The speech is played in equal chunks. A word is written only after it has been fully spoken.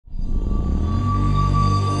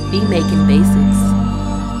Be Making Basics.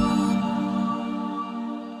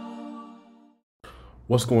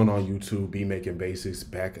 What's going on YouTube? Be Making Basics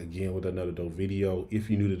back again with another dope video. If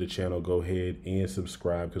you're new to the channel, go ahead and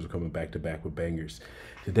subscribe because we're coming back to back with bangers.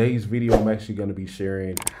 Today's video, I'm actually going to be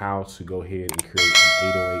sharing how to go ahead and create an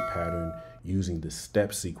 808 pattern using the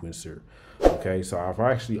step sequencer. Okay, so I've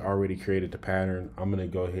actually already created the pattern. I'm going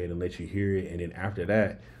to go ahead and let you hear it, and then after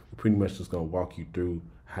that, we're pretty much just going to walk you through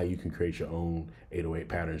how you can create your own 808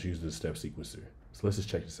 patterns using the step sequencer. So let's just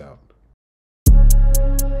check this out.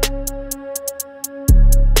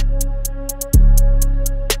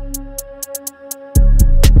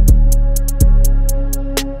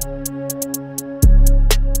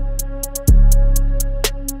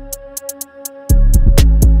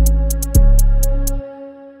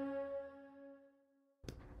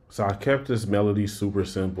 So I kept this melody super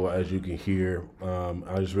simple, as you can hear.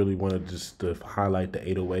 I just really wanted to highlight the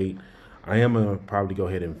 808. I am gonna probably go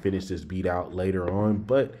ahead and finish this beat out later on,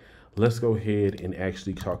 but let's go ahead and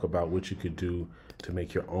actually talk about what you could do to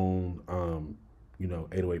make your own,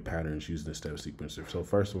 808 patterns using the step sequencer. So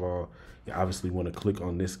first of all, you obviously want to click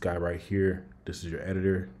on this guy right here. This is your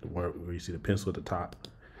editor, the one where you see the pencil at the top,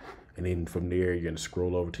 and then from there you're gonna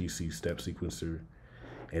scroll over till you see step sequencer,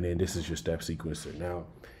 and then this is your step sequencer. Now,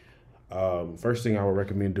 first thing I would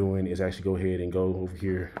recommend doing is actually go ahead and go over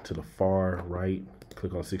here to the far right,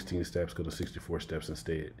 click on 16 steps, go to 64 steps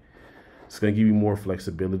instead. It's going to give you more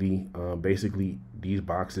flexibility. Basically, these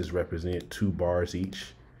boxes represent 2 bars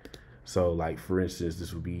each. So like, for instance,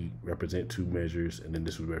 this would represent 2 measures, and then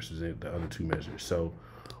this would represent the other 2 measures. So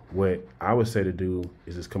what I would say to do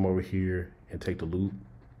is just come over here and take the loop,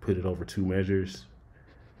 put it over 2 measures,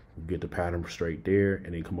 get the pattern straight there,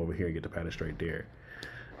 and then come over here and get the pattern straight there.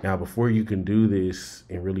 Now, before you can do this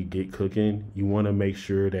and really get cooking, you want to make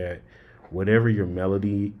sure that whatever your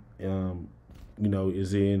melody,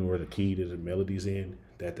 is in, or the key that the melody's in,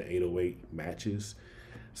 that the 808 matches.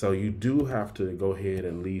 So you do have to go ahead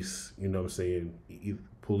and at least,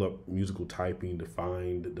 pull up musical typing to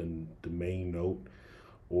find the main note,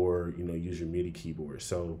 or, use your MIDI keyboard.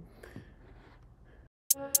 So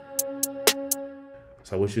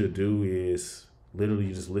what you do is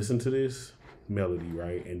literally just listen to this melody,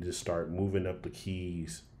 right, and just start moving up the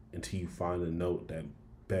keys until you find a note that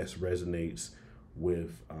best resonates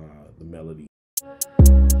with the melody.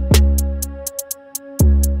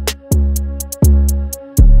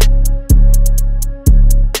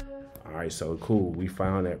 All right, so cool, we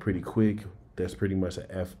found that pretty quick. That's pretty much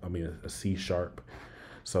a C sharp.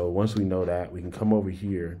 So once we know that, we can come over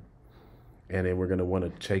here, and then we're going to want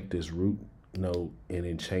to take this root note and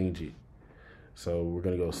then change it. So we're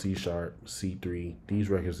gonna go C sharp, C3. These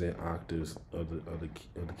represent octaves of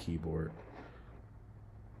the keyboard.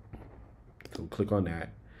 So click on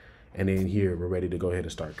that, and then here we're ready to go ahead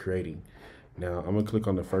and start creating. Now I'm gonna click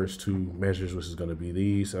on the first 2 measures, which is gonna be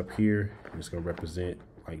these up here. It's gonna represent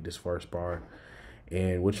like this first bar.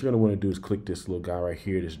 And what you're gonna want to do is click this little guy right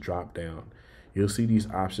here, this drop down. You'll see these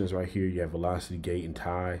options right here. You have velocity, gate, and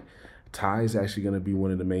tie. Tie is actually gonna be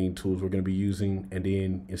one of the main tools we're gonna be using. And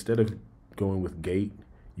then instead of going with gate,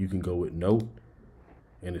 you can go with note,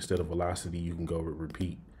 and instead of velocity, you can go with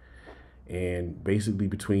repeat. And basically,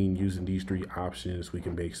 between using these 3 options, we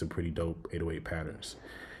can make some pretty dope 808 patterns.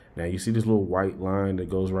 Now you see this little white line that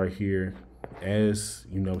goes right here. As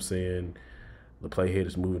the playhead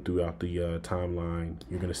is moving throughout the timeline,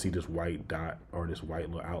 you're gonna see this white dot, or this white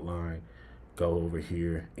little outline, go over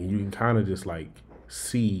here, and you can kind of just like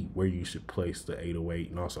see where you should place the 808,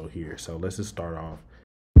 and also here. So let's just start off.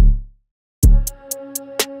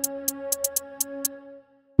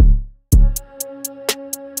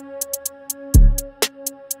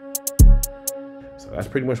 That's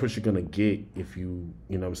pretty much what you're gonna get if you,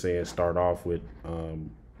 start off with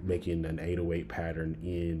making an 808 pattern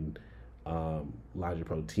in Logic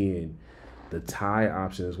Pro 10. The tie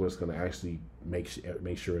option is what's gonna actually make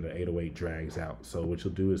sure the 808 drags out. So what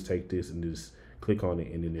you'll do is take this and just click on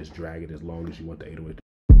it, and then just drag it as long as you want the 808 to.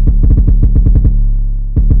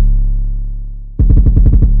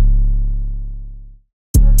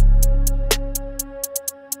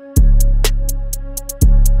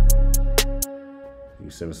 You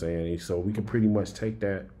see what I'm saying? So we can pretty much take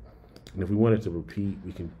that, and if we wanted to repeat,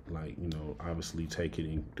 we can obviously take it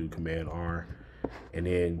and do Command R, and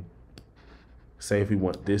then say if we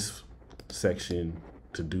want this section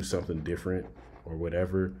to do something different, or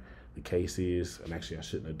whatever the case is. And actually, I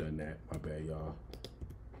shouldn't have done that. My bad, y'all.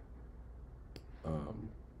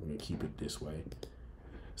 We're gonna keep it this way.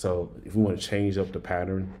 So if we want to change up the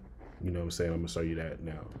pattern, I'm gonna show you that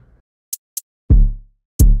now.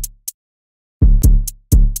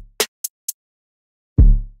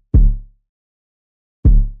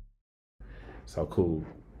 So cool.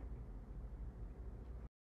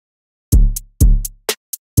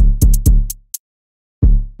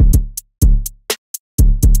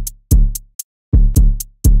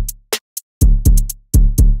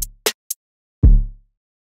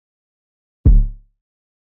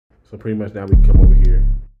 So pretty much now we can come over here.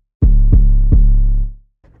 You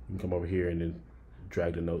can come over here and then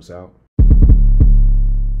drag the notes out.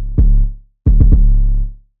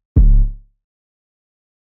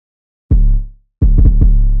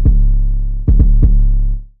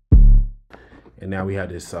 And now we have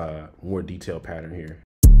this more detailed pattern here.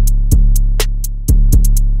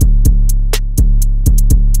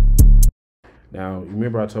 Now,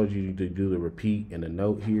 remember I told you to do the repeat and the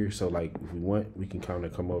note here. So like if we want, we can kind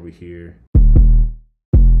of come over here.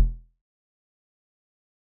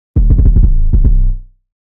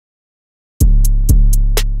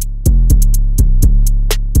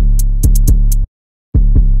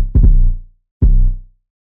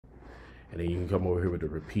 And then you can come over here with the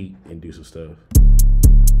repeat and do some stuff.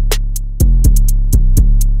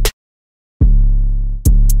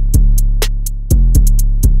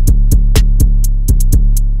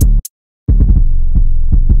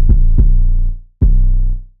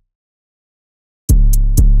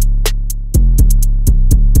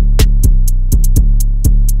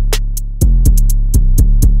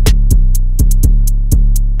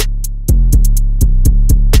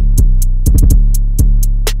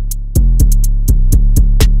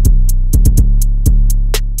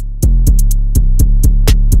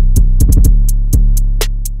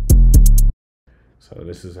 So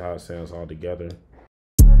this is how it sounds all together.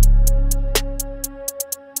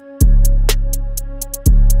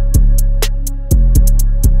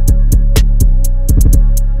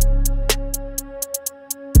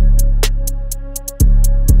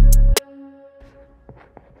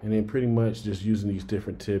 And then pretty much just using these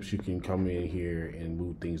different tips, you can come in here and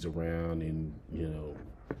move things around and, you know,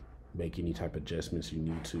 make any type of adjustments you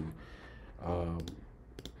need to.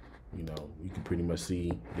 You know, you can pretty much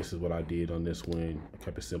see this is what I did on this one. I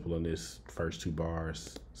kept it simple on this first 2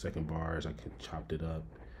 bars, second bars, I chopped it up,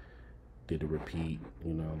 did a repeat,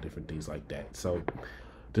 you know, different things like that. So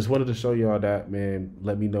just wanted to show y'all that, man.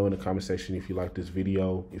 Let me know in the comment section if you like this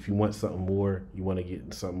video. If you want something more, you want to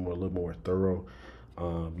get something a little more thorough,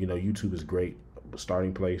 you know, YouTube is great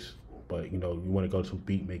starting place. But, you know, you want to go to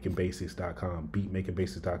beatmakingbasics.com,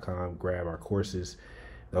 beatmakingbasics.com, grab our courses.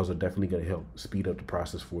 Those are definitely going to help speed up the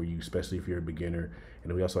process for you, especially if you're a beginner.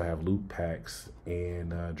 And we also have loop packs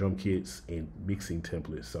and drum kits and mixing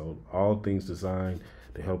templates. So all things designed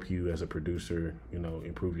to help you as a producer, you know,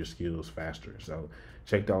 improve your skills faster. So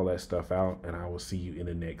check all that stuff out, and I will see you in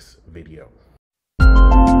the next video.